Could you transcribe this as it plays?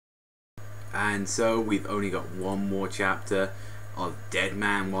And so we've only got one more chapter of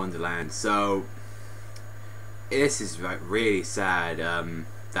Deadman Wonderland. So this is like really sad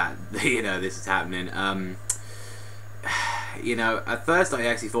that this is happening. At first I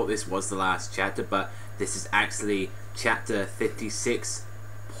actually thought this was the last chapter, but this is actually chapter 56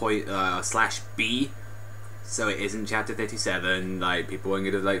 slash B. So it isn't chapter 57. Like, people are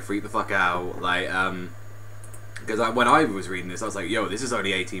gonna like freak the fuck out. Like, because when I was reading this, I was like, yo, this is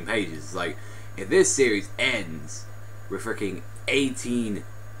only 18 pages. Like, if this series ends with freaking 18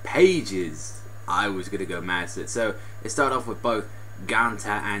 pages, I was gonna go mad. So it started off with both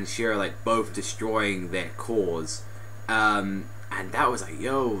Ganta and Shira like both destroying their cores. And that was like,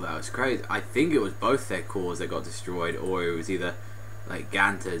 yo, that was crazy. I think it was both their cores that got destroyed, or it was either like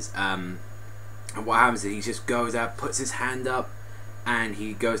Ganta's. And what happens is he just goes out, puts his hand up, and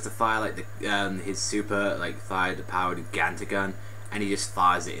he goes to fire like his super like fire powered Ganta gun, and he just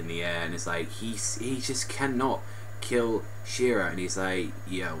fires it in the air, and it's like he just cannot kill Shira, and he's like,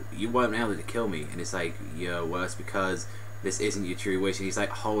 yo, you weren't able to kill me, and it's like, yo, worse because this isn't your true wish, and he's like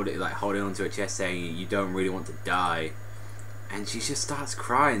holding onto her chest saying you don't really want to die, and she just starts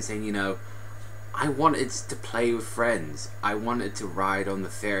crying saying, I wanted to play with friends, I wanted to ride on the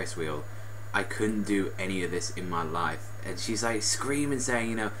Ferris wheel, I couldn't do any of this in my life. And she's like screaming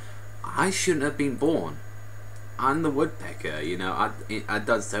saying, I shouldn't have been born. I'm the woodpecker, I've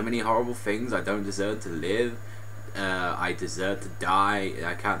done so many horrible things, I don't deserve to live, I deserve to die,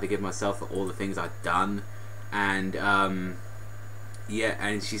 I can't forgive myself for all the things I've done. And yeah,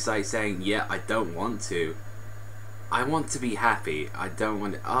 and she's like saying, yeah, I don't want to. I want to be happy. I don't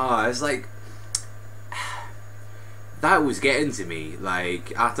want to. Oh, it's like that was getting to me.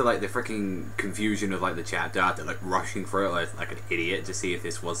 Like, after like the freaking confusion of like the chapter, after like rushing through it like an idiot to see if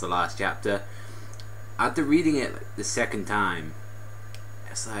this was the last chapter. After reading it like, the second time,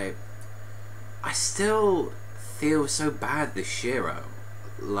 it's like I still feel so bad for Shiro.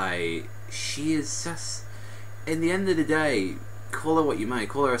 Like, she is just, in the end of the day, call her what you may,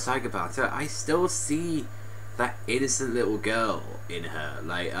 call her a psychopath, so I still see that innocent little girl in her.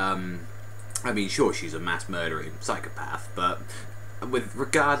 Like, I mean, sure, she's a mass murdering psychopath, but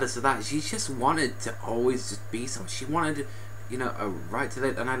regardless of that, she just wanted to always just be someone. She wanted, a right to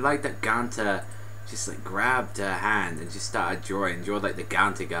live. And I like that Ganta just like grabbed her hand and just started drawing like the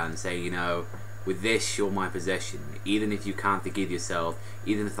Ganta gun, saying, with this, you're my possession. Even if you can't forgive yourself,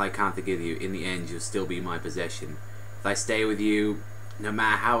 even if I can't forgive you, in the end, you'll still be my possession. If I stay with you, no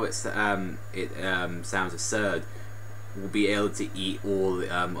matter how it sounds absurd, we'll be able to eat all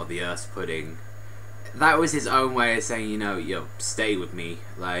of the Earth's pudding. That was his own way of saying, yo, stay with me.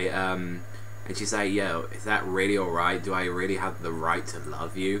 Like, and she's like, yo, is that really alright? Do I really have the right to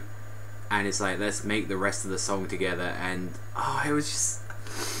love you? And it's like, let's make the rest of the song together. And oh, it was just,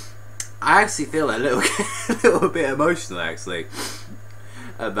 I actually feel a little bit emotional actually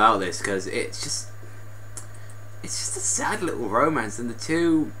about this, because it's just a sad little romance, and the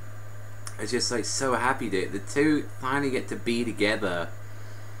two are just like so happy that the two finally get to be together,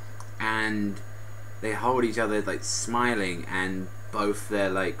 and they hold each other like smiling, and both their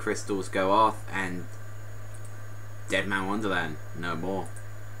like crystals go off, and Deadman Wonderland no more,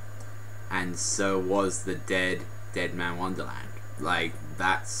 and so was the Deadman Wonderland. Like,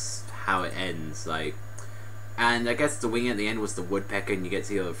 that's how it ends. Like, and I guess the wing at the end was the woodpecker, and you get to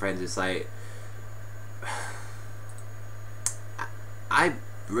see all the friends. It's like,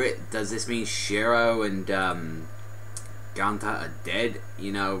 does this mean Shiro and Ganta are dead?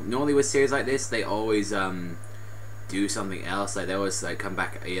 Normally with series like this, they always do something else. Like, they always like come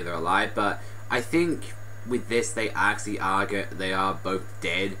back either alive. But I think with this, they actually they are both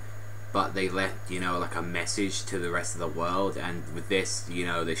dead, but they left like a message to the rest of the world. And with this,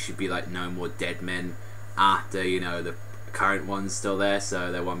 there should be like no more dead men after the current one's still there.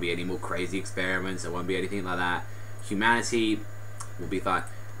 So there won't be any more crazy experiments. There won't be anything like that. Humanity will be fine.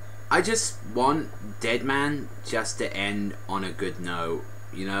 I just want Deadman just to end on a good note,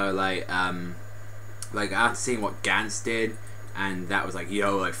 like after seeing what Gantz did, and that was like,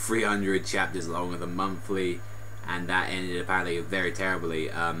 like 300 chapters long of the monthly, and that ended apparently very terribly.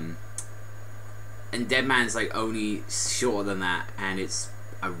 And Deadman's like only shorter than that, and it's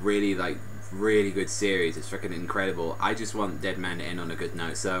a really good series. It's freaking incredible. I just want Deadman to end on a good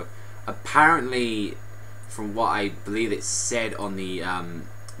note. So apparently, from what I believe it said on the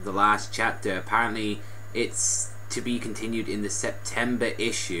last chapter, apparently it's to be continued in the September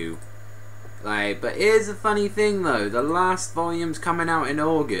issue. Like, but here's the funny thing though, the last volume's coming out in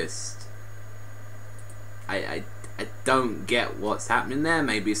August. I don't get what's happening there.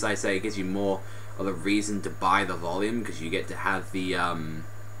 Maybe it's like, say, it gives you more of a reason to buy the volume, because you get to have the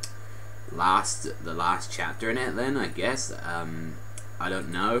the last chapter in it. Then I guess I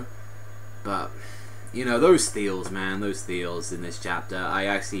don't know, but you know, those feels, man, those feels in this chapter.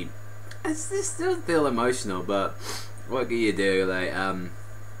 I still feel emotional, but what can you do? Like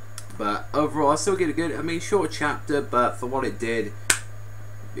but overall, I still get a good. I mean, short chapter, but for what it did,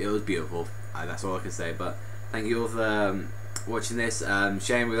 it was beautiful. That's all I can say. But thank you all for watching this.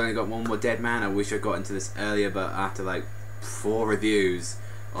 Shame we've only got one more Deadman. I wish I got into this earlier, but after like 4 reviews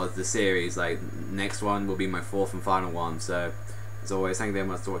of the series, like next one will be my 4th and final one. So as always, thank you very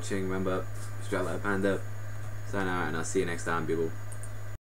much for watching. Remember, Savagezweipanda. Sign out, and I'll see you next time, people.